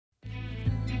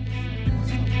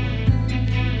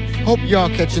Hope y'all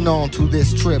catching on to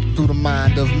this trip through the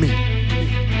mind of me.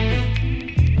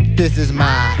 This is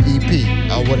my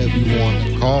EP, or whatever you want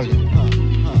to call it.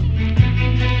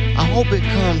 I hope it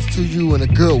comes to you in a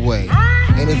good way.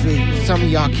 And if some of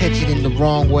y'all catch it in the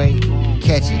wrong way,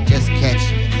 catch it, just catch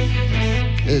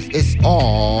it. It's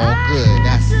all good,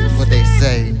 that's what they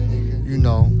say, you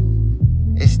know.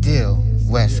 It's still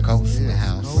West Coast in the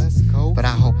house, but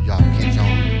I hope y'all catch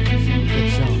on.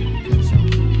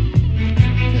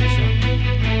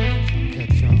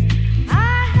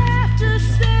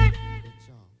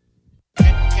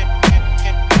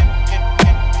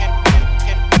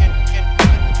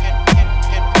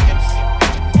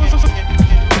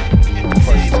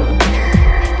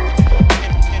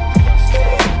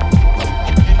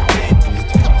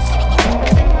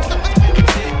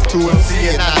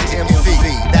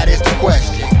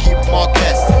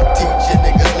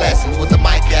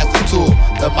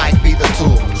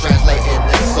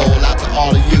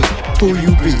 Who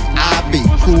you be? I be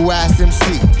cool ass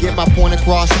MC. Get my point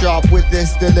across sharp with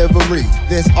this delivery.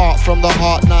 This art from the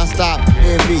heart, non-stop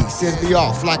envy sends me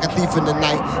off like a thief in the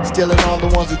night, stealing all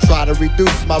the ones who try to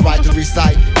reduce my right to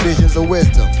recite visions of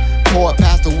wisdom. Pour it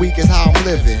past the week is how I'm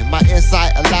living. My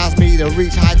insight allows me to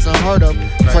reach heights unheard of.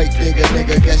 Crate digger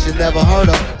nigga, guess you never heard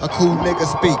of a cool nigga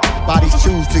speak. Bodies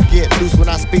choose to get loose when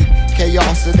I speak.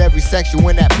 Chaos in every section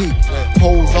when that peak.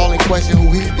 Hoes all in question who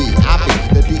he be. I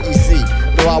be the DEC.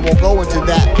 No, I won't go into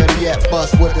that, better yet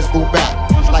bust with this boom back.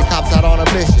 Like cops out on a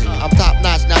mission. I'm top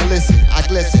notch, now listen. I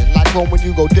glisten like chrome when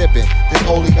you go dipping. This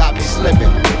only got me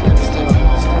slipping.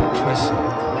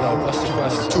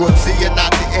 To MC and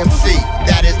not to MC,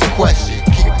 that is the question.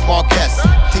 Keep them all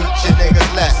guessing. Teach your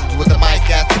niggas lessons with the mic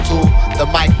as the tool. The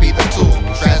mic be the tool.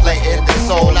 Translating this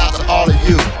soul out to all of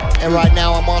you. And right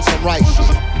now I'm on some right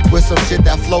shit, with some shit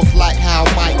that floats like how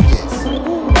mic is.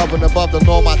 Up and above the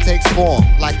norm, I takes form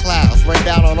like clouds. Rain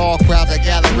down on all crowds that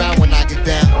gather round when I get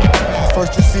down.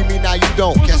 First you see me, now you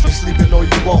don't. Catch me sleeping, no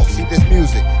you won't. See this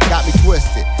music got me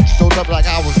twisted, showed up like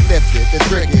I was lifted. The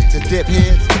trick is to dip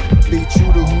heads, be true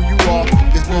to who you are.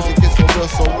 This music is for real,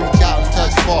 so reach out and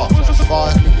touch far. As far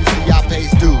as me, you see, I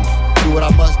pays dues. Do what I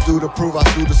must do to prove I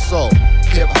through the soul.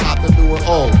 Hip hop the new and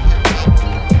old.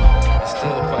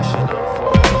 Still a question.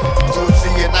 To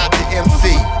MC and not the MC,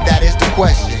 that is the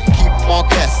question. Keep them all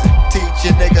guessing. Teach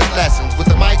your niggas lessons with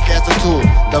the mic as a tool.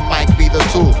 The mic be the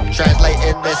tool.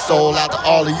 Translating this soul out to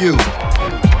all of you.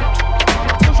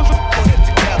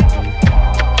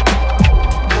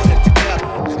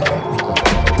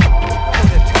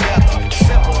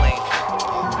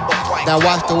 Now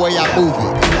watch the way I move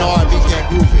it. Even R&B can't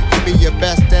groove it. Give me your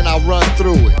best, then I'll run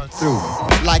through it.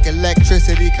 Like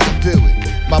electricity, come do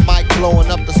it. My mic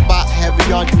blowing up the spot,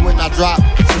 heavy on you when I drop.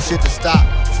 Some shit to stop.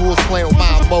 Fools playing with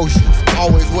my emotions.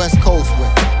 Always West Coast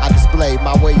when I display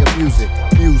my way of music.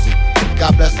 Music.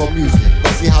 God bless for music.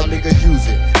 Let's see how niggas use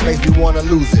it. Makes me wanna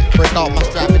lose it. Break out my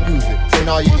strap and use it. Train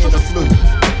all your inner fluids.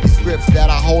 These scripts that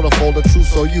I hold are for the truth,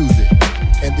 so use it.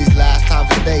 In these last times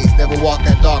and days, never walk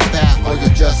that dark path or you'll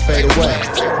just fade away.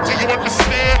 Do you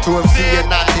understand? To MC and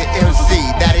not to MC,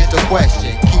 that is the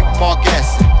question. Keep them all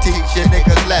guessing. Teach your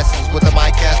niggas lessons with the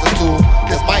mic as a tool.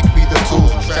 This might be the tool.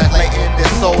 Translating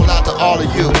this soul out to all of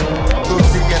you. To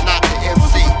MC and not to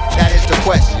MC, that is the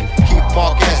question. Keep them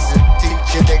all guessing.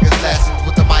 Teach your niggas lessons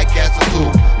with the mic as a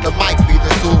tool. The mic be the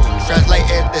tool.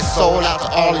 Translating this soul out to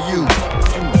all of you.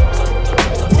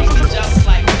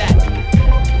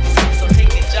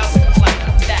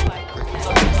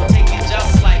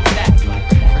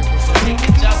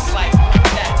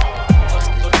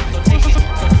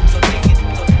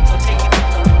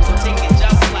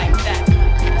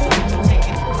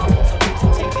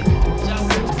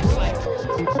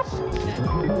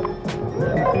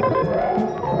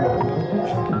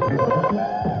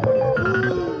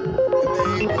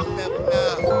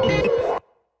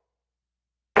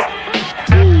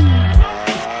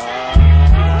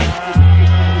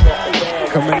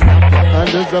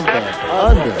 Of the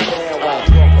under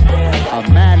a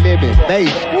Madlib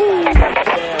bass,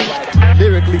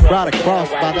 lyrically brought across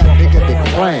by that nigga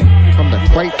Declaime from the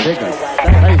great diggers.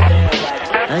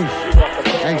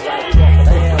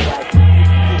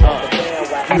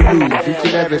 You lose each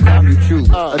and every time you choose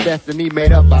a destiny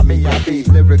made up by me. I be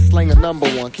lyrics slinger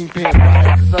 #1, kingpin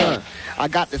by the sun. I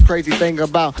got this crazy thing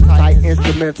about tight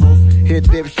instrumentals. Hit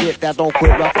dip shit that don't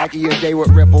quit rough like E&J with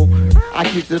Ripple. I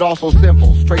keeps it all so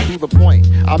simple, straight to the point.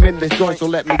 I'm in this joint, so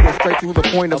let me get straight to the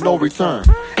point of no return.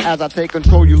 As I take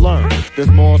control, you learn. There's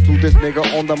more to this nigga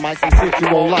on the mic, some shit you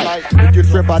won't like. If you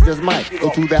trip, I just might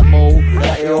go to that mode,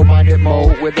 that ill-minded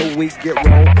mode, where the weak get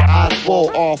rolled. Eyes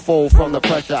full, all fold from the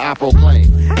pressure I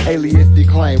proclaim. Alias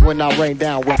Declaime when I rain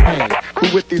down with pain.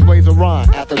 Who with these ways of rhyme?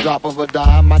 At the drop of a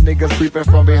dime, my niggas creeping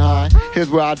from behind. Here's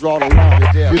where I draw the line.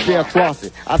 You dare cross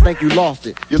it, I think you lost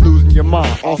it. You're losing your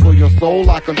mind, also your soul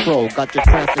I control. Got your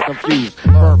trance confused,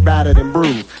 burnt, battered, and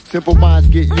bruised. Simple minds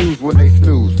get used when they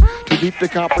snooze. Too deep to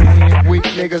comprehend, weak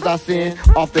niggas I send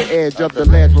off the edge of the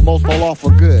ledge, but most fall off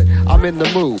for good. I'm in the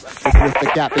mood to twist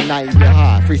the cap at night and get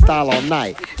high. Freestyle all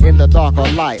night, in the dark or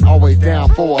light, always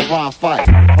down for a rhyme fight.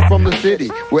 I'm from the city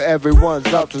where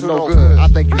everyone's up to no good. I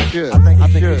think you should. I think you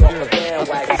should. I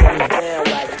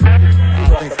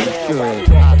think you should.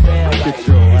 Get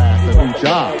your ass a new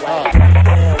job.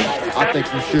 I think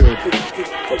you should.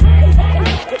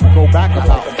 Go back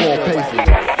about 4 paces.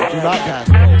 Do not pass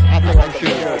go. I think you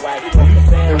should.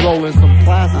 Enroll in some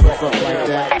classes or something like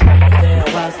that.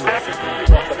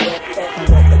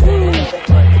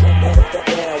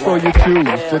 So you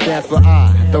choose to dance with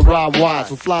I, the rhyme wise,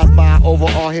 who flies by over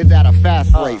all hits at a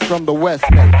fast rate. From the West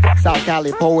State, South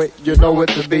Cali poet, you know it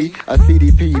to be a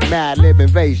CDP Madlib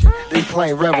invasion,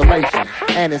 Declaime revelation.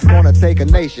 And it's gonna take a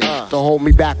nation to hold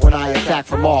me back when I attack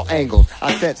from all angles.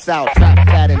 I set out traps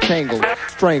that entangles,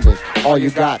 strangles, all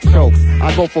you got chokes.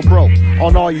 I go for broke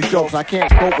on all you jokes. I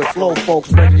can't cope with slow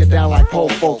folks, breaking you down like pole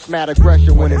folks. Mad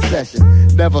aggression when in session,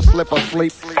 never slip or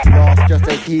sleep. Lost just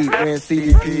a key when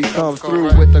CDP comes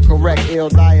through with the correct ill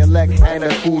dialect and a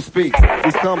cool speak.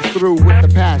 He comes through with the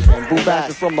passion, boom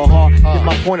bashing from the heart. Get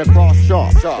my point across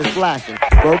sharp, it's flashing.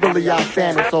 Verbally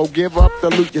outstanding, so give up the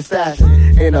loot you're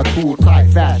stashing in a cool tight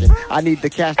fashion. I need the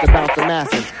cash to bounce the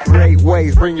masses. Great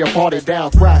ways, bring your party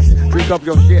down crashing. Drink up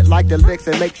your shit like the licks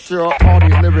and make sure all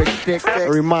these lyrics stick.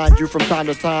 Remind you from time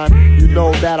to time, you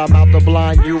know that I'm out to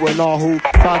blind you and all who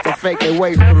try to fake their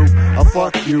way through. A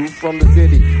fuck you from the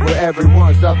city where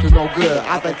everyone's up to no good.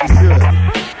 I think you should.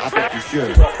 I think you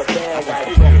should. I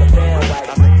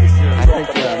think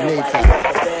you need to.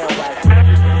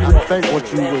 I think what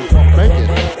you was thinking.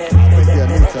 I think you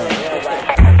need to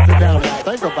sit down and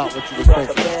think about what you was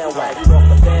thinking.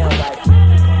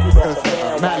 Because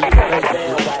Matt,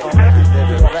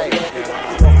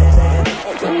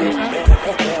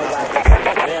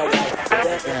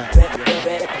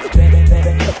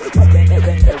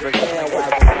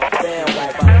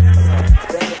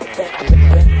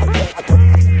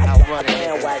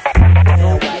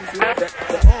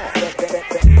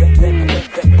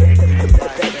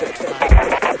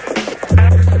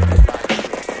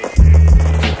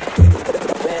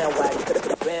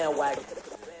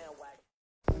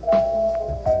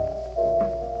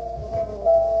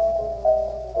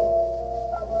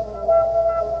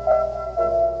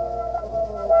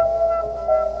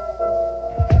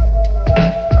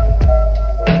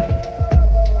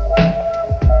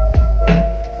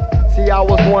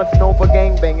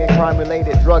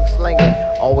 crime-related drug slinging,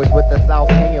 always with the South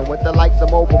King, with the likes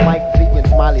of Mobile Mike V and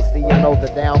Smiley C. I know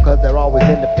they're down cause they're always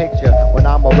in the picture. When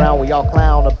I'm around, we all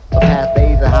clown the past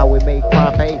days of how we made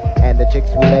crime pay and the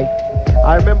chicks we late.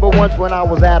 I remember once when I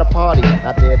was at a party,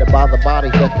 not there to bother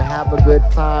body, just to have a good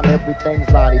time, everything's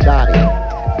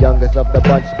lottie-dottie. Youngest of the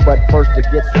bunch, but first to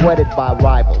get sweated by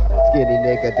rivals. Skinny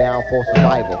nigga down for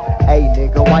survival. Hey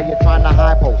nigga, why you trying to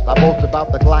high post? I boast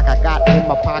about the Glock I got in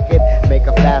my pocket. Make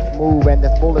a fast move and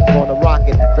this bullet's gonna rock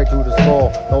it straight through the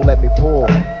soul. Don't let me pull.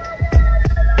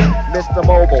 Mr.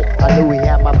 Mobile, I knew he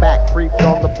had my back. Creeped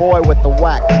on the boy with the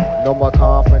whack. No more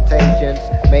confrontations,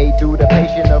 made through the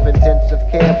patient of intensive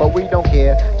care. But we don't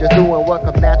care, just doing what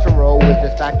comes natural. With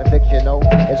this fact of fictional,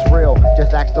 it's real.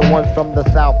 Just ask the ones from the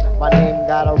south. My name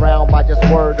got around by just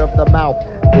word of the mouth.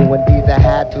 Doing deeds that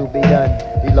had to be done.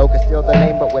 D-Loc is still the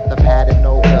name, but with the pad and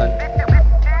no gun.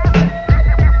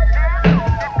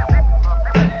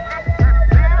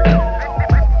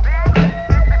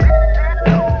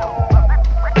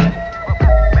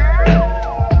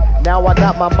 Now I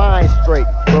got my mind straight,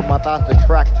 put my thoughts to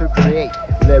track to create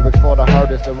lyrics for the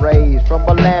hardest to raise. From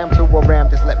a lamb to a ram,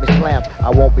 just let me slam. I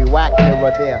won't be whacked here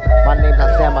or there. My name's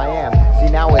not Sam, I am.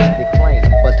 See now it's Declaime,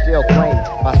 but still claim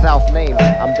my South name.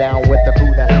 I'm down with the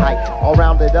crew that's hype, all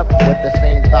rounded up with the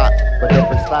same thoughts, but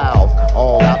different styles.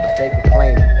 All out to stake a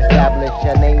claim, establish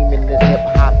your name in this hip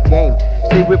hop game.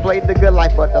 See, we played the good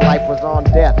life, but the life was on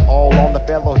death. All on the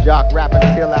fellow jock rapping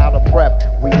till out of breath.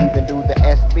 We even do the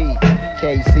SB,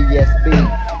 KCSB.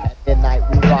 At midnight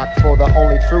we rock for the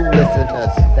only true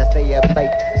listeners that stay up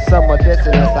late. Some are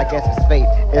dissing us, I guess it's fate.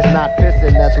 It's not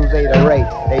pissing us who's 8 or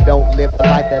 8. They don't live the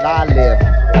life that I live.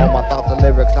 All my thoughts and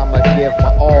lyrics I'ma give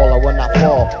my all. I will not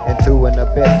fall into an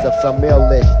abyss of some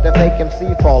ill-ish. The fake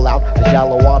MC fall out, the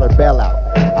shallow water bail out.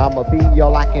 I'ma be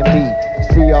all I can be,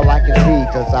 see all I can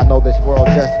see, cause I know this world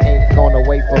just ain't gonna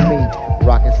wait for me.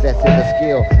 Rockin' sets is a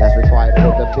skill that's required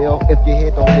for the bill. If your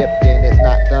head don't dip, then it's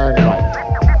not done right.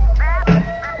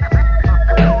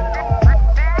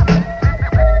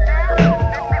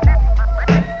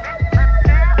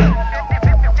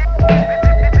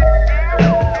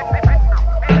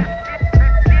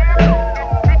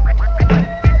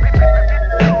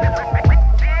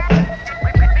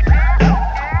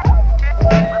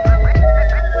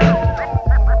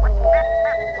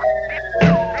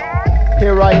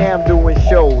 Here I am doing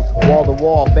shows, wall to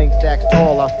wall, bank stacks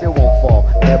tall, I still won't fall.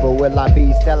 Never will I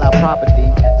be, sell out property.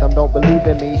 Some don't believe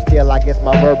in me, still I guess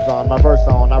my verbs on, my verse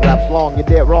on. I rap long, you're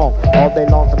dead wrong. All day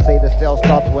long, some say the sale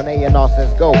starts when A&R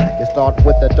says go. You start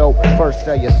with the dope, first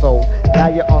sell your soul. Now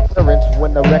you're on clearance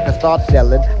when the record starts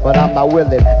selling. But I'm not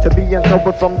willing to be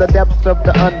sober from the depths of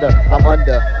the under. I'm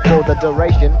under for the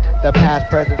duration, the past,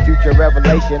 present, future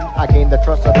revelation. I gain the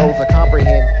trust of those I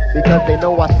comprehend, because they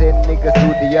know I send niggas to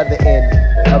the other end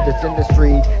of this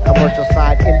industry. Commercial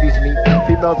side envies me,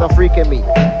 females are freaking me.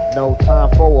 No time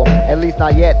for them, at least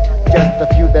not yet. Just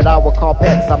a few that I would call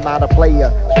pets. I'm not a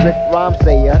player, strict rhyme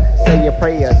sayer. Say your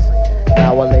prayers.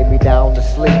 Now I lay me down to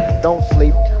sleep. Don't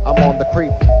sleep, I'm on the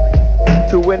creep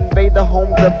to invade the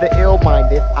homes of the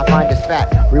ill-minded. I find it's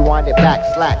fat, rewind it back,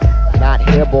 slack. Not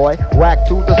here, boy. Whack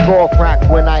to the score, crack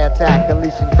when I attack,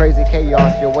 unleashing crazy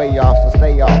chaos. Your way off, so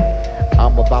stay off.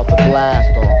 I'm about to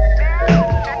blast off.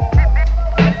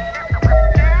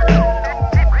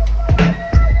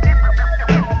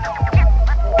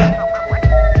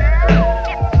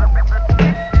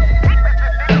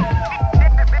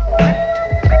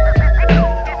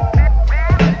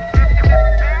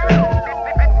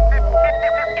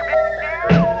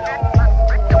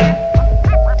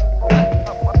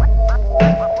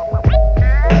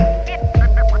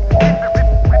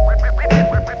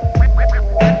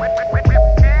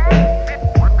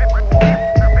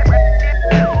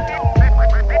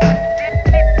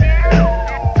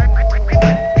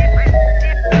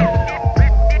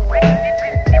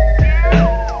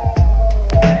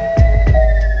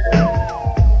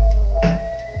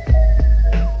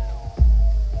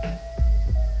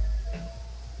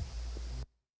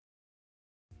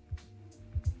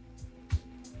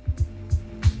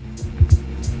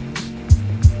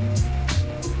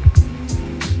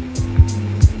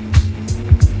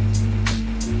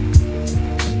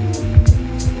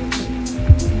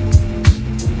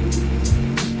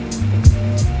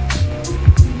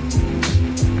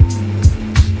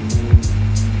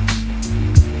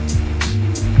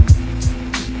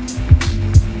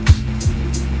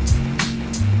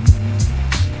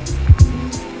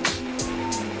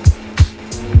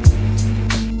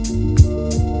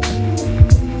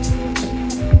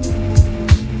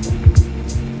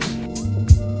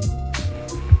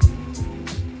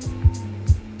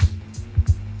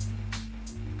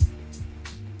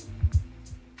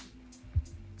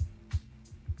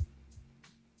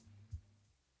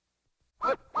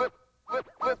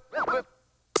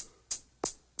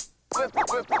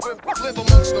 Live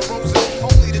amongst the roses,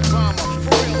 only the drama.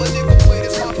 For real, a nigga play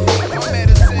this my feet. My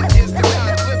medicine is the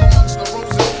kind. Live amongst the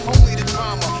roses, only the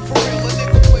drama. For real, a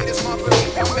nigga play this my feet.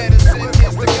 My medicine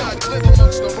is the kind. Live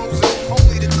amongst the roses,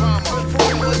 only the drama. For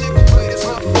real, a nigga play this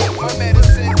my feet. My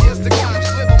medicine is the kind.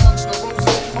 Live amongst the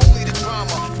roses, only the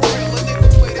drama. For real, a nigga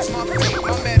play this my feet.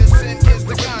 My medicine is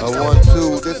the kind. A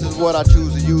 1-2, this is what I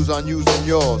choose to use on using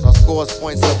yours. I scores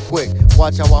points up quick,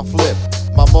 watch how I flip.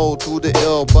 My mode to the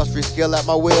ill, bust free skill at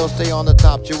my will. Stay on the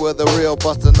top, you were the real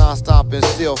buster non-stop and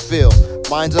still feel.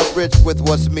 Minds up rich with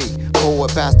what's me.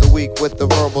 Forward past the week with the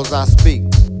verbals I speak.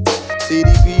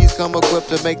 CDPs come equipped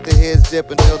to make the heads dip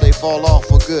until they fall off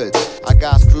for good. I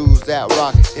got screws that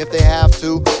rock if they have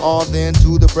to. On then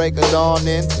to the break of dawn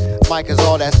in. Mic is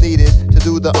all that's needed to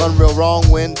do the unreal wrong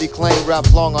when Declaime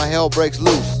raps long or hell breaks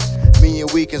loose. Me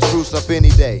and we can spruce up any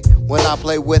day. When I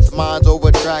play with minds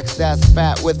over tracks that's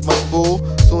fat with my spool.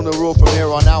 Soon to rule from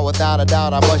here on out, without a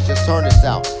doubt I must just turn this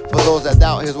out. For those that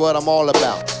doubt, here's what I'm all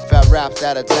about. Fat raps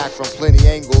that attack from plenty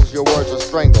angles, your words are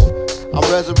strangled. I'm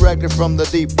resurrected from the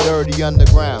deep, dirty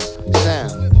underground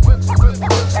sound.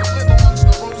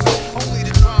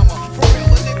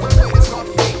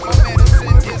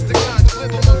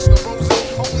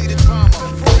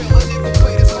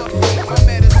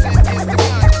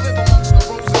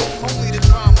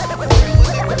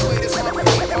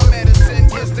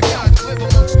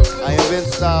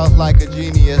 Styles like a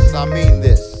genius, I mean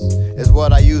this is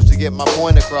what I use to get my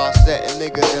point across. Setting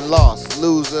niggas in loss.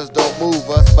 Losers don't move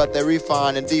us, but they they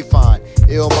refine and define.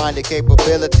 Ill-minded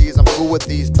capabilities, I'm cool with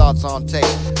these thoughts on tape.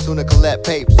 Sooner collect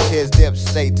papes, kids dip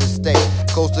state to state.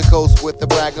 Coast to coast with the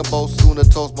bragging boast, sooner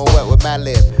toast my wet with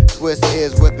Madlib. Twist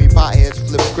is with me, potheads,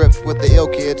 flip scripts with the ill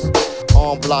kids.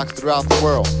 On blocks throughout the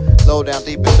world, low down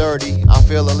deep and dirty, I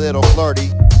feel a little flirty.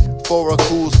 For a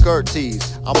cool skirt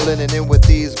tease, I'm blending in with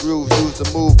these grooves used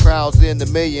to move crowds in the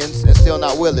millions, and still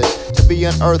not willing to be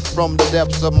unearthed from the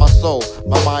depths of my soul.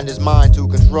 My mind is mine to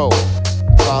control.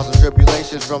 Trials and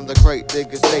tribulations from the crate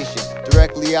digger station,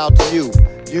 directly out to you.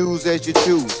 Use as you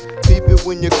choose. Peep it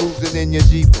when you're cruising in your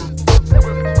Jeep.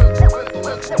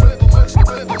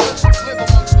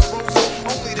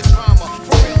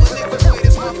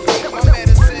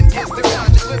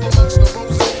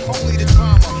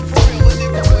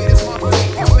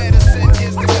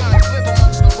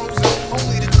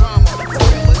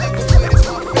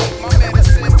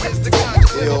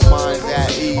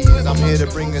 To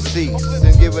bring a cease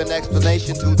and give an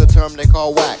explanation to the term they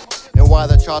call whack, and why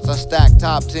the charts are stacked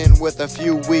top 10 with a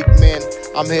few weak men.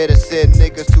 I'm here to send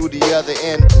niggas to the other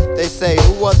end. They say,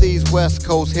 who are these West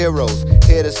Coast heroes?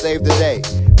 Here to save the day,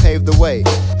 pave the way,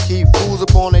 keep fools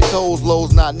upon their toes,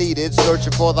 lows not needed,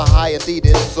 searching for the high and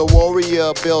needed. So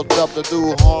warrior built up to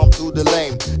do harm to the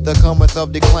lame. The cometh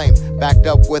of Declaime, backed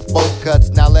up with both cuts.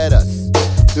 Now let us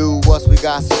do what we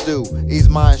got to do, ease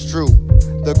minds true.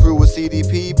 The crew with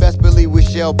CDP, best believe we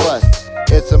shall bust.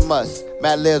 It's a must.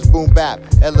 Madlib's boom bap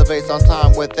elevates on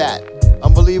time with that.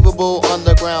 Unbelievable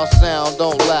underground sound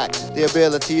don't lack the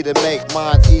ability to make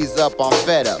minds ease up on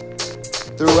fed up.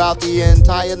 Throughout the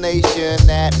entire nation,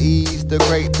 at ease, the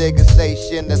great digger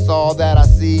station, that's all that I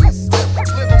seize.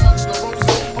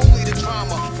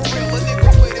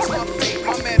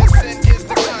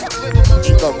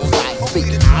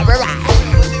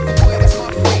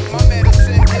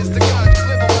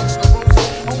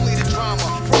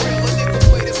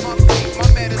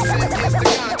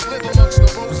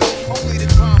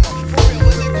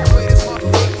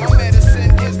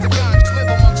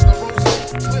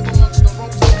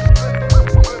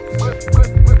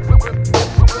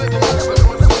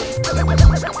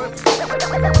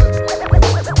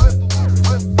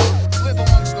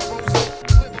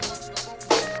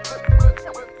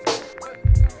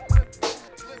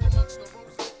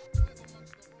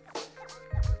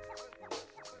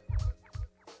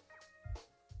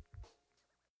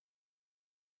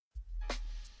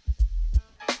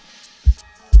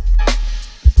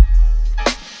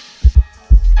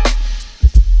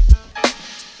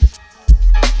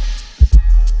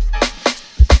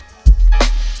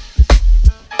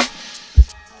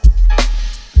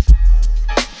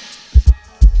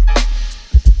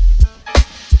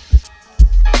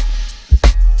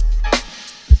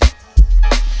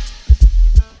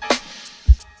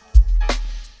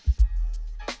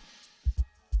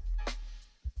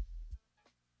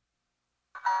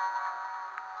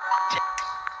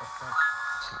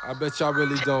 I bet y'all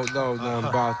really don't know nothing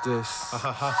about this.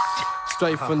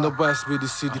 Straight from the west with the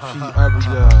CDP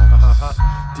area.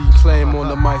 Declaime on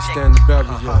the mic, stand the barrier.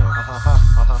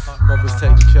 Brothers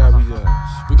taking care of ya.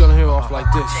 We gonna hear off like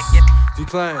this.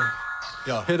 Declaime.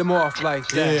 Hit them off like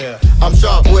that. I'm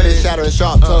sharp with it, shattering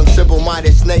sharp tongue,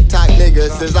 simple-minded, snake-type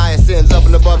niggas. Desire sins up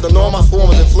and above the norm. My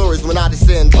swarmers and flurries when I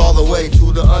descend all the way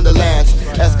to the underlands.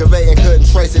 Excavating, couldn't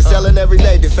trace it, selling every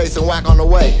day, defacing whack on the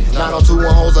way. 902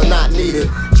 holes are not needed.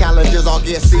 Challenges all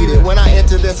get seated. When I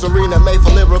enter this arena, made for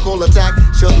lyrical attack.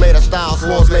 Shields made of style,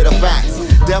 swords made of facts.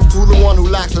 Deaf to the one who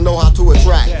lacks to know how to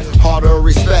attract. Harder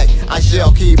respect, I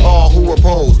shall keep all who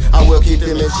oppose. I will keep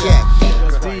them in check.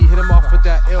 Hit him off with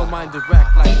that ill-minded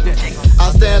rap like this. I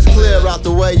stand clear out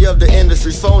the way of the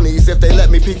industry's phonies. If they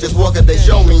let me peek just what could they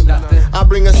show me? I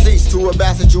bring a cease to a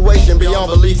bad situation.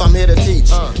 Beyond belief I'm here to teach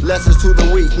lessons to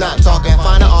the weak, not talking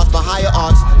finer arts but higher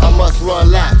arts. I must run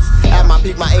laps. At my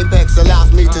peak, my apex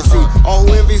allows me to see all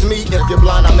who envies me. If you're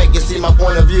blind, I make you see my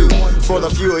point of view. For the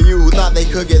few of you who thought they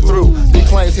could get through,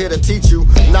 Declaime's here to teach you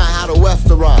not how to weft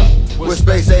the rhyme. With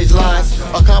space age lines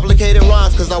or complicated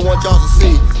rhymes, cause I want y'all to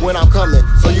see when I'm coming,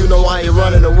 so you know I ain't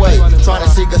running away. Trying to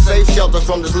seek a safe shelter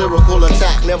from this lyrical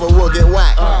attack. Never will get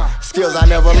whacked. Skills I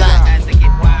never lack.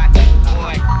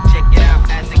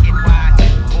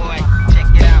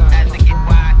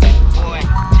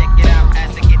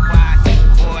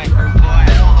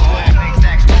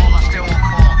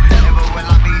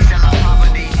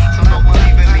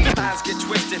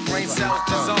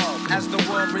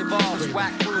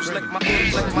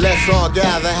 Let's all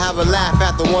gather, have a laugh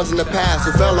at the ones in the past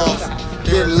who fell off,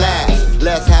 didn't last.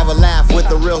 Let's have a laugh with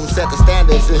the real who set the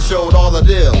standards and showed all the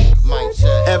deal.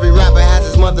 Every rapper has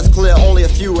his mother's clear, only a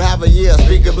few have a year.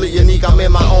 Speakably unique, I'm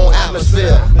in my own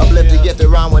atmosphere. Uplifted, get the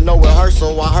rhyme with no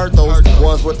rehearsal. I heard those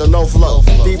ones with the no flow.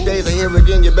 Deep days are here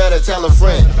again, you better tell a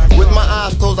friend. With my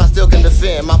eyes closed, I still can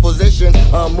defend my position,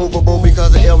 unmovable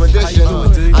because of erudition.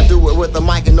 I do it with the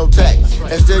mic and no tech,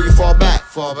 and still you fall back.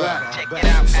 Check it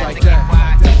out as it get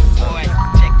wide, boy.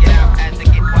 Check it out as it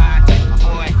get wide,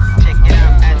 boy. Check it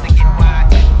out as it get wide,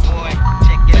 boy.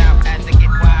 Check it out as it get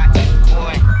wide,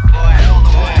 boy. Boy, hold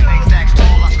the boy. Make stacks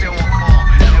tall, I still won't fall.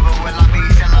 Never will I be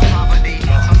selling property,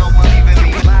 so don't believe in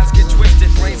me. Lives get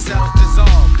twisted, brain cells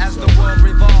dissolve as the world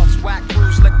revolves. Whack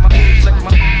crews lick my lick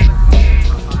my.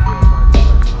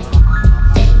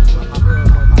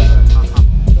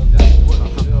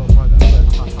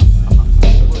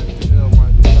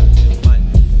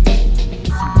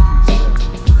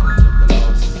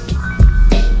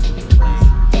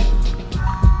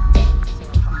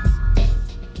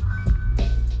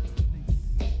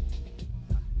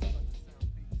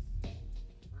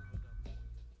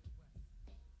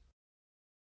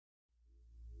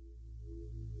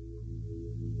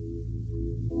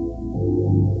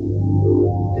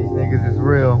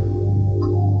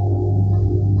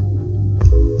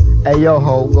 Hey yo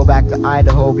ho, go back to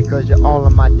Idaho because you're all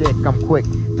on my dick. I'm quick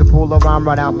to pull a rhyme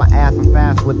right out my ass. I'm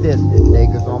fast with this.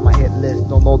 Niggas on my hit list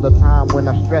don't know the time when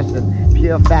I'm stressing.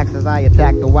 Pure facts as I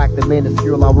attack the whack the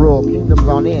minuscule. I rule kingdoms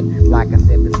on in. Like I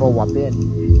said before, I've been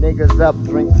niggas up,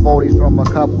 drink 40s from a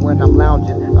cup when I'm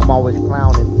lounging. I'm always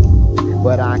clowning,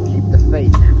 but I keep the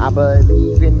faith. I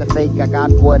believe in the fake. I got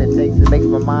what it takes. It makes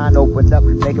my mind open up,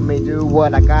 making me do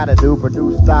what I gotta do.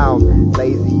 Produce styles,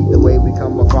 lazy the way we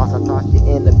come across. I toss you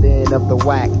in the bin of the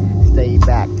whack. Stay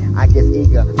back, I get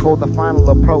eager for the final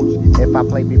approach. If I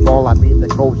play b-ball, I be the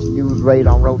coach. Use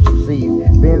radon, roach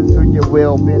MCs. Bend to your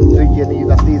will, bend to your knees.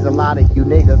 I sees a lot of you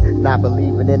niggas not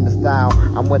believing in the style.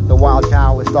 I'm with the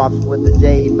Wildchild. It starts with the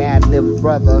Declaime Madlib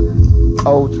brother.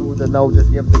 O to the no,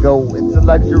 just give the go. It's a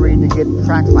luxury to get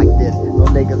tracks like this. No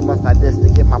niggas must I diss to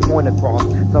get my point across.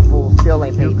 Some fools still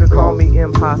ain't paid. You could call me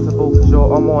impossible, cause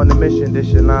yo, I'm on a mission.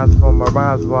 Dishing lines from my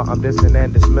rhymes while I'm dissing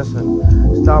and dismissing.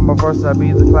 Start my verse, I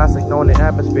be the classic known in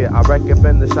atmosphere. I wreck up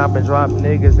in the shop and drop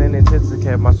niggas in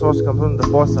intoxicate. My source comes from the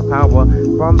force of power.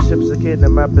 From ships a kid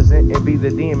and represent and be the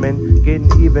demon.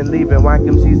 Getting even, leaving whack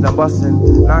MCs, I'm busting.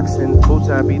 Noxing, boots,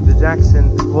 I be the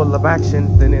Jackson. Full of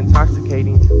action, then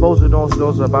intoxicating. Foes who don't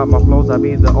those about my flows, I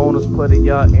be the owners, put it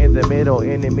y'all in the middle,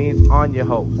 enemies on your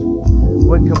hoes.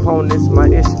 With components, my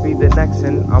ish be the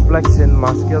nexin. I'm flexing,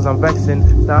 my skills I'm vexing,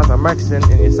 styles I'm rexing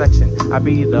in your section. I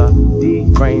be the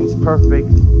D-brains, perfect,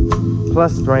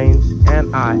 plus strange,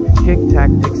 and I kick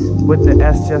tactics with the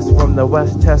S just from the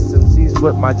west. Test MCs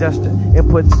with my gesture,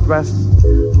 input stress,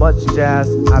 much jazz,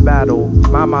 I battle.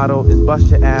 My motto is bust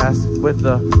your ass with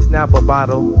the snapper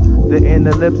bottle. The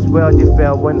inner lips, well, you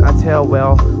fail when I tell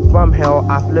well. From hell,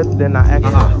 I flip, then I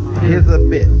exhale. Here's a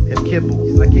bit and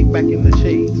kibbles. I kick back in the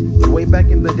shades. But way back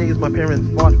in the days, my parents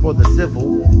fought for the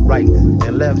civil rights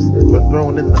and lefts were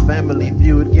thrown in the family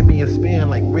feud. Give me a span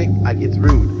like Rick, I get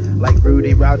rude. Like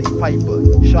Rudy Rowdy Piper,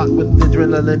 shot with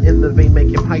adrenaline in the vein, make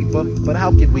him hyper. But how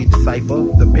can we decipher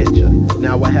the picture?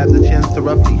 Now I have the chance to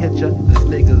roughly hit ya. This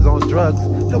nigga's on drugs,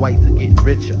 the whites are getting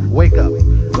richer. Wake up,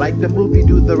 like the movie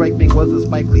Do the Right Thing was a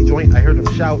Spike Lee joint. I heard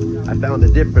him shout, I found a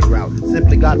different route.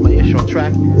 Simply got my ish on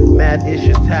track, mad ish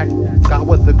intact. Got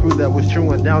with the crew that was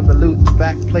chewing down the loot.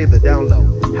 Back, play the down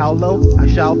low. How low? I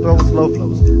shall throw slow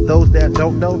flows. Those that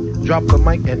don't know, drop the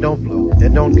mic and don't flow.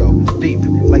 And don't go deep,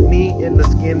 like me in the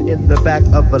skin in the back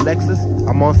of a Lexus.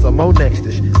 I'm on some more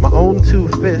next-ish. My own two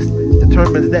fists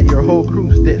determines that your whole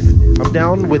crew's diss. I'm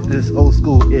down with this old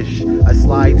school-ish. I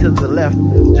slide to the left,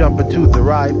 jump into the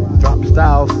right, drop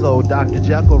style so Dr.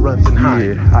 Jekyll runs and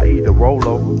hide. Yeah, I eat a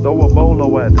Rolo, throw a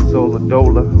bolo at the solar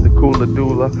dola, the cooler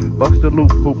doula, bust a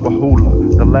loop, hoop a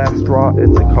hula, the last straw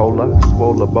in the cola,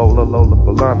 swola bola, lola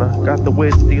falana, got the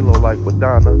weird stilo like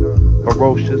Madonna,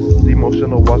 ferocious,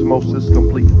 emotional osmosis,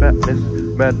 complete fatness,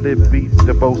 Madlib beats,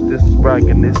 the boasters,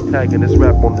 bragging this, tagging this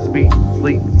rap on the beat,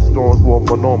 sleep, storms, warm,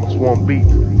 enormous swarm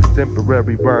beats,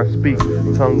 contemporary rhyme speak,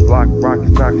 tongue block,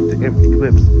 rockets, knocks to empty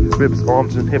clips, ribs,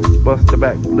 arms and hips, bust the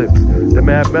back flips, the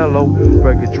mad mellow,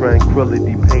 rugged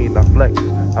tranquility, pain, I flex,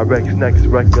 I wreck next,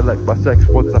 recollect my sex,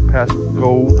 once I pass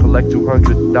gold, collect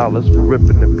 $200 for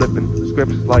ripping and flipping,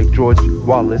 scripts like George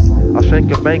Wallace, I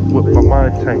shank a bank with my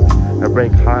mind tank, and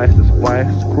rank highest as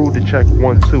flash, crew to check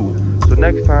 1, 2. So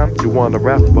next time you wanna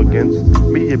rap against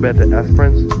me, you better ask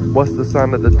friends, what's the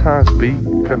sign of the times, be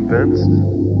convinced?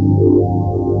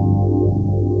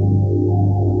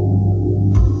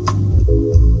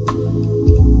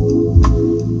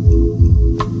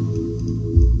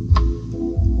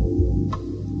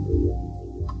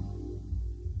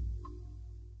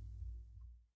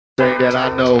 that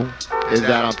I know is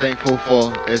that I'm thankful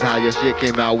for is how your shit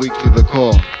came out weak to the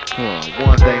core.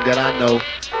 One thing that I know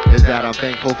is that I'm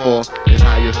thankful for is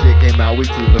how your shit came out weak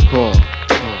to the core.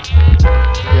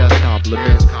 Scarce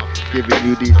compliments, giving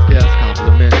you these scarce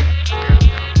compliments.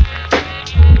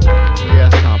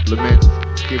 Scarce compliments,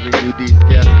 giving you these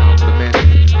scarce compliments.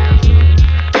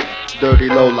 Dirty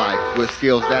lowlife with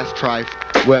skills that's trife.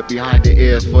 Wet behind the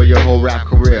ears for your whole rap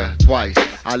career. Twice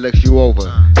I looked you over,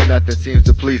 nothing seems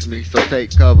to please me, so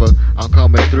take cover. I'm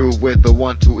coming through with the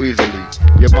 1-2 easily.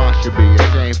 Your mind should be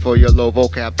ashamed for your low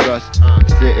vocab thrust.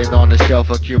 Sitting on the shelf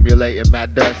accumulating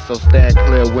mad dust, so stand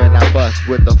clear when I bust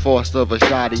with the force of a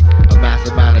shotty. A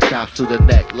massive amount of chops to the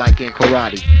neck like in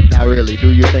karate. Now really, do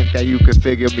you think that you can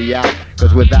figure me out?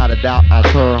 Cause without a doubt I'll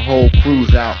turn whole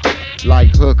crews out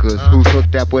like hookers who's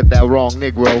hooked up with that wrong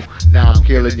Negro. Now I'm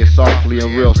killing you softly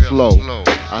and real slow.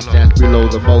 I stand below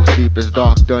the most deepest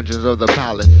dark dungeons of the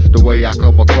palace. The way I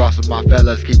come across with my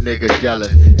fellas keep niggas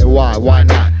jealous. And why? Why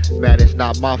not? Man, it's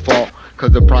not my fault.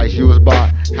 Cause the price you was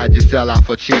bought had you sell out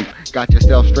for cheap. Got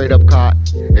yourself straight up caught.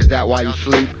 Is that why you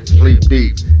sleep? Sleep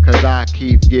deep. Cause I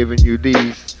keep giving you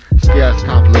these scarce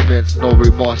compliments. No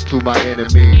remorse to my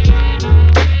enemies.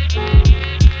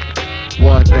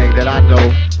 One thing that I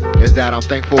know is that I'm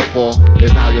thankful for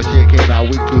is how your shit came out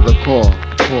weak to the core.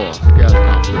 Scarce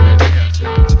compliments.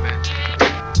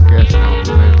 Scarce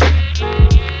compliments.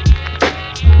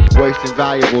 Wasting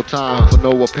valuable time for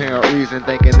no apparent reason,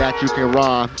 thinking that you can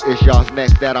rhyme. It's y'all's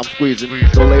next that I'm squeezing.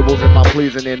 No labels in my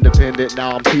pleasing, independent.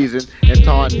 Now I'm teasing and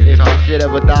taunting. If my shit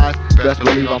ever dies, best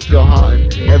believe I'm still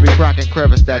haunting every crack and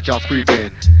crevice that y'all creep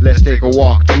in. Let's take a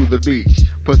walk to the beach.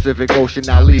 Pacific Ocean,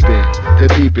 now leap in the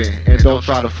deep end and don't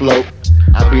try to float.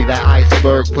 I'll be that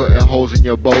iceberg putting holes in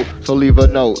your boat. So leave a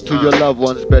note to your loved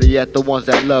ones, better yet the ones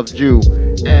that loved you.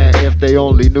 And if they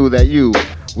only knew that you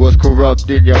was corrupt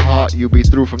in your heart, you'd be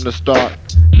through from the start.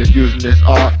 Misusing this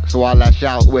art, so I lash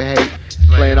out with hate.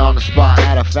 Playing on the spot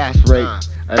at a fast rate.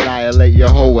 Annihilate your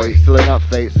whole way, sealing up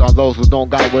fates on those who don't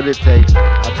got what it takes.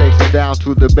 I take them down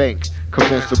to the bank,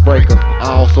 commence to break them.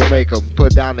 I also make them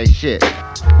put down their shit.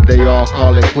 They all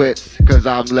call it quits, cause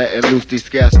I'm letting loose these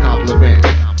scarce compliments.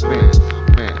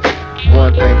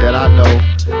 One thing that I know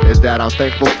is that I'm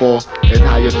thankful for is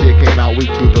how your shit came out weak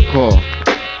to the core.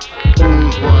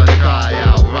 Who's one try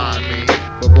out rhyme me?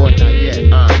 But boy, not yet.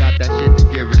 Got that shit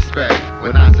to give respect.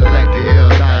 When I select the ill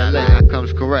dialect, that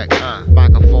comes correct.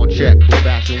 Microphone check, full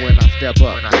fashion when I step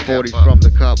up. 40s from the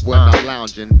cup when I'm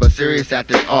lounging, but serious at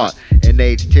this art. And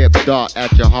age tip dart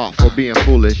at your heart for being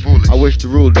foolish. I wish to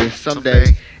rule this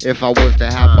someday if I was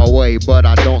to have my way, but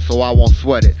I don't, so I won't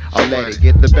sweat it. I'll let it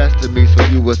get the best of me, so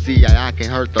you will see I can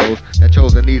hurt those that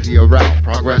chose an easier route.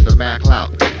 Progress of mad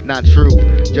clout, not true,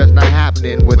 just not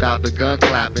happening without the gun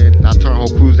clapping. I turn whole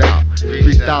crews out.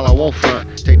 Freestyle, I won't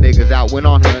front. Take niggas out, went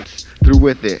on hunts. Through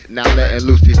with it, now letting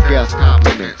loose these scarce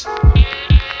compliments.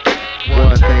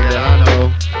 One thing that I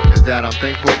know is that I'm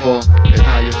thankful for is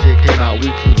how your shit came out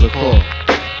weak to the core.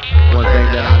 One thing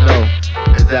that I know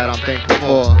is that I'm thankful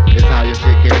for is how your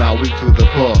shit came out weak to the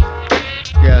core.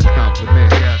 Scarce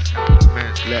compliments.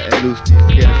 Letting loose these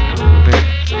scarce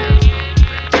compliments.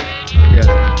 Scarce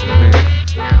compliments.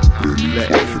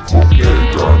 Letting loose these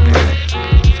scarce compliments.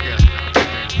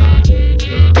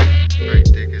 Great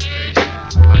ticket station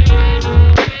like this.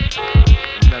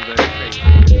 Another station.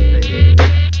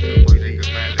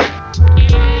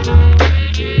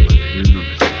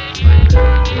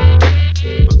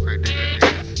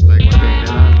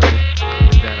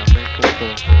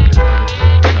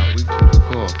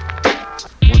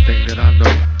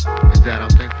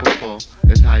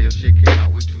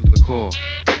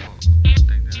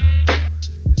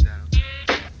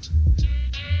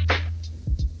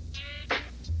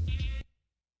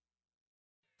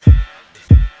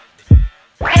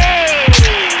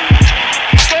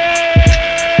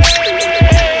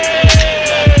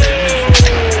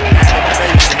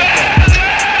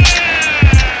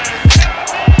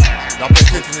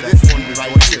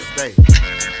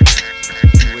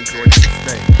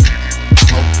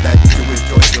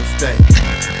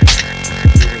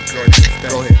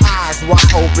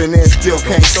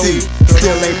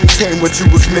 What you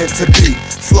was meant to be.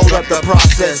 Slowed up the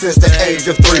process since the age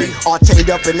of 3. All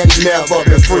chained up and ain't never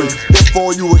been free.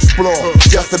 Therefore you explore,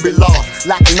 just to be lost.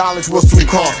 Lack of knowledge will soon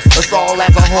cost us all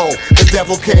as a whole. The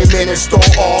devil came in and stole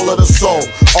all of the soul,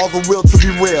 all the will to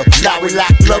be real. Now we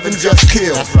lack love and just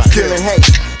kill. Killing hate,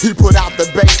 He put out the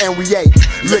bait and we ate.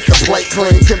 Lick the plate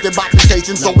clean, tempted by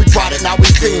temptation, so we tried it, now we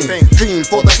fiend. Fiend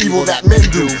for the evil that men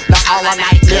do. Now all our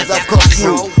nightmares have come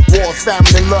true. Wars,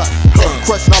 famine, and lust,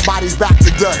 crushing our bodies back to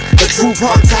dust. The truth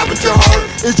hurts, haven't you heard?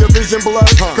 Is your vision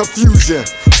blurred? Confusion,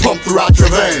 pump throughout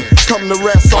your veins. Come to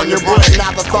rest on your brain,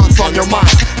 now the thoughts on your mind.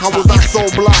 How was I so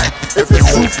blind? If it's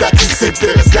truth that you seek,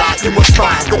 then it's God you must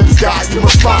find. Then it's God you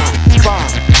must find.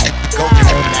 Go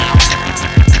home now.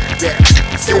 Yeah.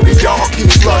 See, we all keep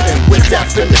flooding with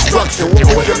death and destruction. What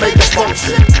would you make it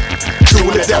function?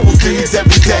 Doing the devil's deeds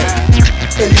every day.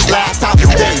 In these last times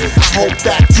of days, I hope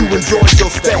that you enjoyed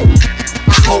your stay.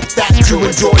 I hope that you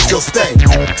enjoyed your stay.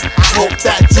 I hope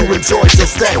that you enjoyed your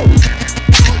stay.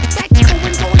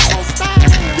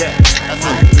 Yeah, that's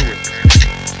how you do it.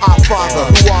 Our Father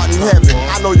who art in heaven,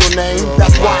 I know your name,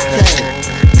 that's why I came.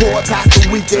 Pour it past the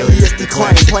weak, alias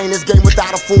Declaime. Playing this game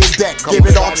without a full deck. Give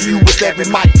it all to you with every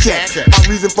mic check. My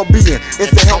reason for being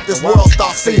is to help this world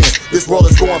start seeing. This world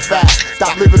is going fast,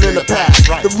 stop living in the past.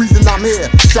 The reason I'm here,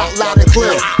 shout loud and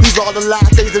clear. These are the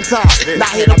last days in time.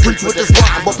 Not here to preach with this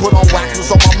rhyme, but put on wax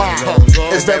what's on my mind.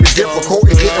 It's very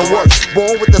difficult, it's getting worse.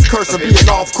 Born with this curse of being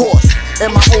off course.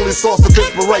 And my only source of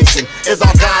inspiration is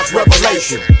our God's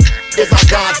revelation. It's our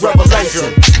God's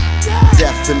revelation.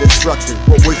 Death and destruction,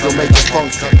 what wisdom make it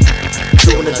function.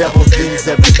 Doing the devil's deeds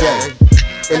every day.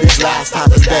 In these last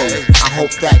times of days, I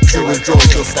hope that you enjoyed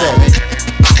your stay.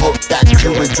 I hope that you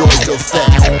enjoyed your stay. I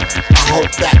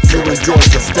hope that you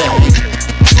enjoyed your stay. I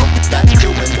hope that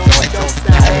you enjoyed your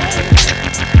stay.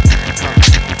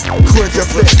 Clench your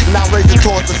fist, now raise it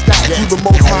towards the sky, to the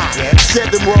most high. Shed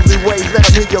them worldly ways, let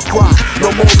them hear your cry.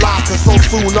 No more lies, cause so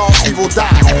soon all evil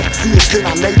die. See it's in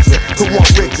our nature to want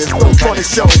riches, don't funny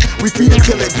shows. We feed it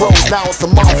till it grows, now it's a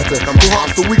monster. Who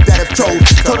harms the weak that have chose,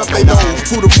 turn up their nose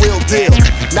to the real deal.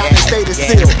 Now they stated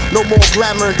still, no more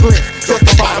glamour and glitz, just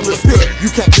a bottomless pit.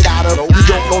 You can't get out of it, you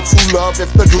don't know true love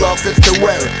if the glove fits to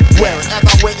wear it. Wear it, as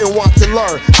I wait and watch and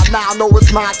learn, I now know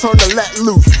it's my turn to let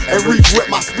loose and reach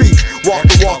with my speech. Walk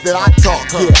the walk that I talk,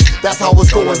 yeah, that's how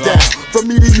it's going down. From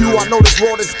me to you, I know this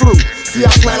road is through. See, I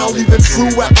plan on leaving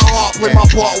true at my heart. Play my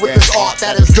part with this art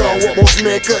that is done what most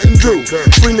men couldn't do.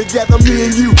 Bring together me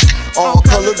and you, all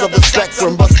colors of the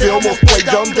spectrum, but still most play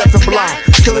dumb, deaf and blind,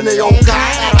 killing their own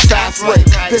kind at a fast rate.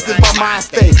 This is my mind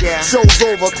state. Show's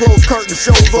over, closed curtain.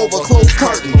 Show's over, closed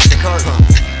curtain. Go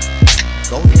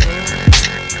ahead.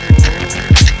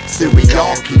 See, we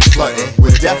all keep flooding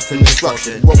with death and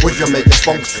destruction. What would you make it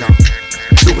function?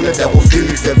 Doing the devil's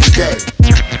deeds every day.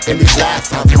 In these last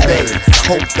times of days, I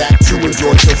hope that you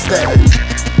enjoyed your stay. I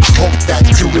hope that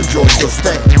you enjoyed your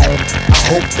stay. I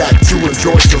hope that you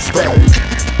enjoyed your stay.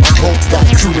 I hope that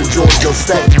you enjoyed your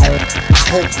stay. I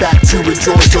hope that you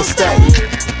enjoyed your stay.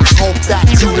 I hope that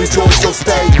you enjoyed your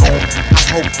stay. I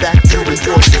hope that you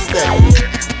enjoyed your stay.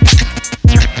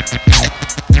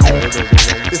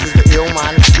 This is the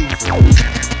ill-minded exclusive.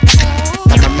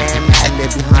 And my man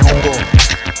Madlib behind the door.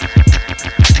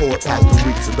 Pour it past the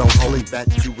week, so don't sleep. That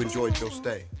you enjoyed your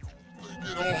stay.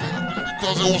 It all happened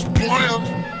because it was planned.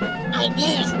 It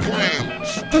was planned.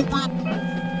 Stupid.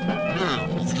 Now,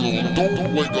 if you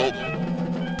don't wake up,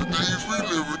 the days we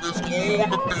live in is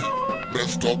gonna be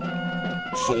messed up.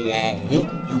 So I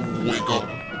hope you wake up,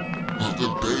 cause the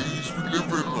days we live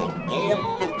in are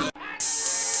gonna be.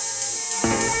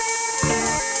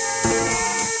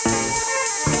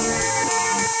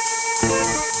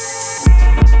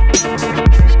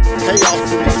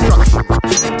 Chaos and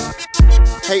destruction,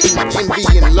 hate, envy,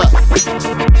 and lust. It's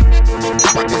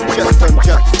just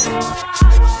unjust.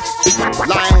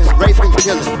 Lying, raping,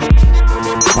 killing.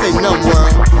 It's a numb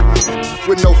world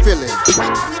with no feeling.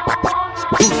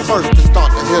 Who's first to start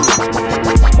the healing?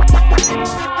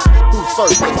 Who's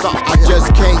first to start? I just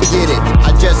can't get it.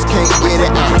 I just can't get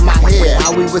it out of my head.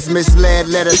 How we was misled,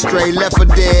 led astray, left for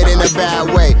dead in a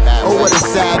bad way. Oh, what a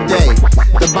sad day.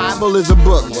 The Bible is a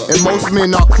book, and most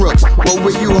men are crooks. What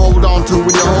will you hold on to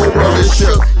when your whole world is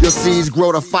shook? Your seeds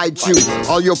grow to fight you,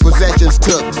 all your possessions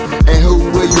took. And who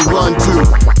will you run to?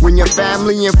 When your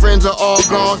family and friends are all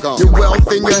gone, your wealth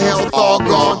and your health all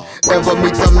gone. Ever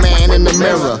meet the man in the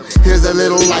mirror? Here's a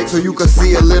little light so you can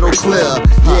see a little clearer.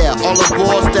 Yeah, all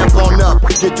aboard, step on up,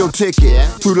 get your ticket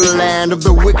to the land of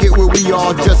the wicked where we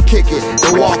all just kick it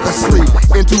and walk asleep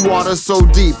into water so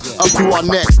deep, up to our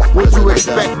necks. What you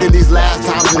expect in these last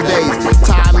times and days?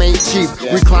 Time ain't cheap,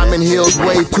 we climbing hills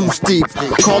way too steep.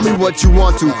 Call me what you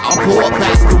want to, I'll pour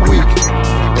past the week.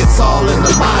 It's all in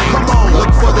the mind. Come on,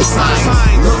 look for the signs.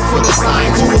 Look for the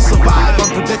signs. Who will survive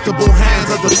unpredictable hands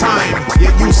of the time?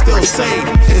 Yet you still say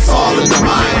it's all in the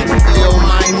mind. Ill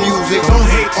mind music. Don't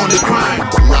hate on the crime.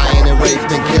 Lying and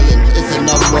rape and killing. It's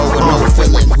another world with no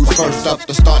feeling. Who's first next up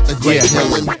to start the great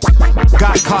healing.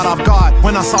 Got caught off guard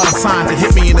when I saw the signs. It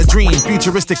hit me in a dream.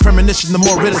 Futuristic premonition, the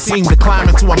more it seemed to climb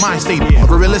into a mind state of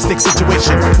a realistic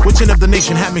situation. Which end of the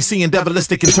nation had me seeing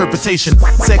devilistic interpretation?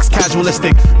 Sex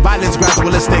casualistic, violence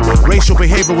gradualistic. Racial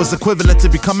behavior was equivalent to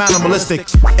become animalistic.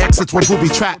 Exits were booby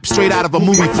trapped straight out of a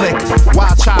movie flick.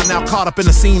 Wildchild now caught up in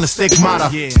the scene of stigmata.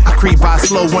 I creep by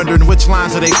slow, wondering which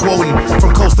lines are they quoting.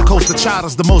 From coast to coast, the child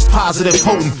is the most positive,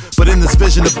 potent. But in this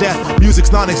vision of death,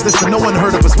 music's non-existent. No one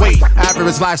heard of his weight.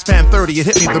 Average lifespan 30. It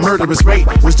hit me, the murderous rate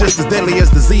was just as deadly as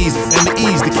disease. And the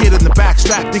ease, the kid in the back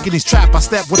strap, thinking he's trapped. I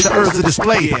step with the herbs to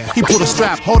display. He pulled a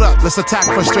strap. Hold up, let's attack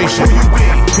frustration.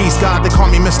 Peace, God, they call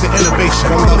me Mr. Innovation.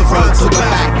 From the front to the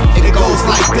back, it goes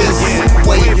like this.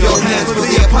 Wave your hands for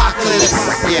the apocalypse.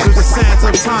 Through the sands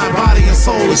of time, body and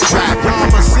soul is trapped.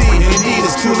 Y'all must see, indeed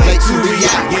it's too late to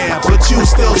react. But you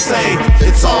still say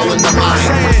it's all in the mind.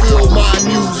 Feel my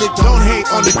music, don't hate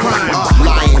on the crime.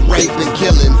 Lying, rape, and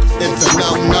killing. It's a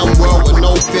numb world with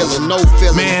no feeling, no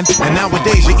feeling. Man, and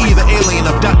nowadays you're either alien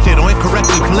abducted or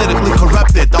incorrectly politically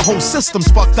corrupted. The whole system's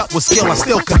fucked up with skill. I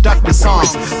still conduct the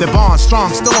songs. They're born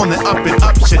strong, still on the up and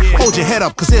up shit. Hold your head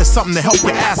up, cause there's something to help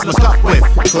your ass look up with.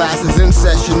 Class is in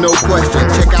session, no question.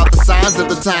 Check out the signs of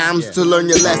the times to learn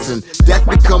your lesson. Death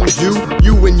becomes you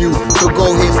and you. So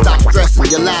go ahead, stop stressing.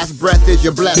 Your last breath is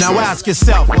your blessing. Now ask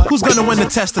yourself, who's gonna win the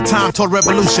test of time toward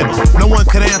revolution? No one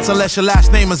can answer unless your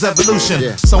last name is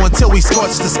evolution. So until we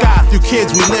scorch the sky, through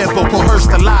kids we live but coerced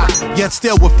to lie. Yet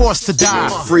still we're forced to die.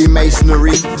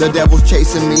 Freemasonry, the devil's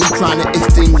chasing me, trying to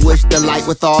extinguish the light.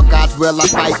 With all God's will I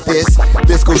fight this.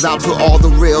 This goes out to all the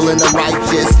real and the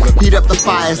righteous. Heat up the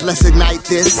fires, let's ignite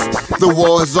this. The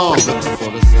war is on. For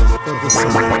the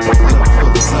signs,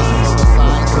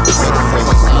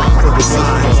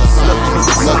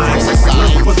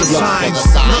 look for the signs,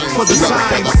 look for the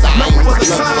signs, look for the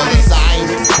signs.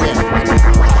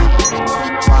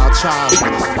 Wildchild,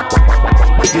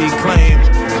 Declaime,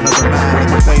 another mad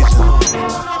innovation.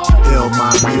 Ill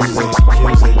my music.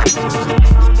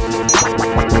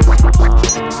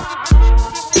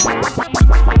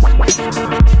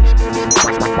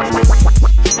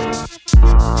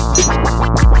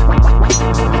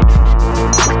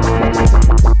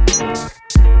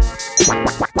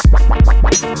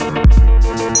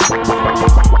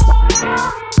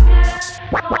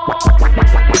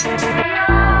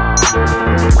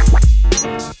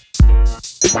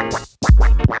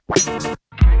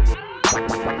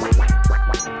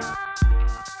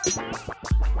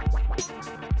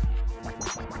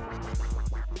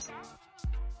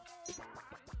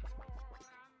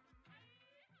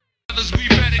 We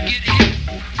better get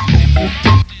hit.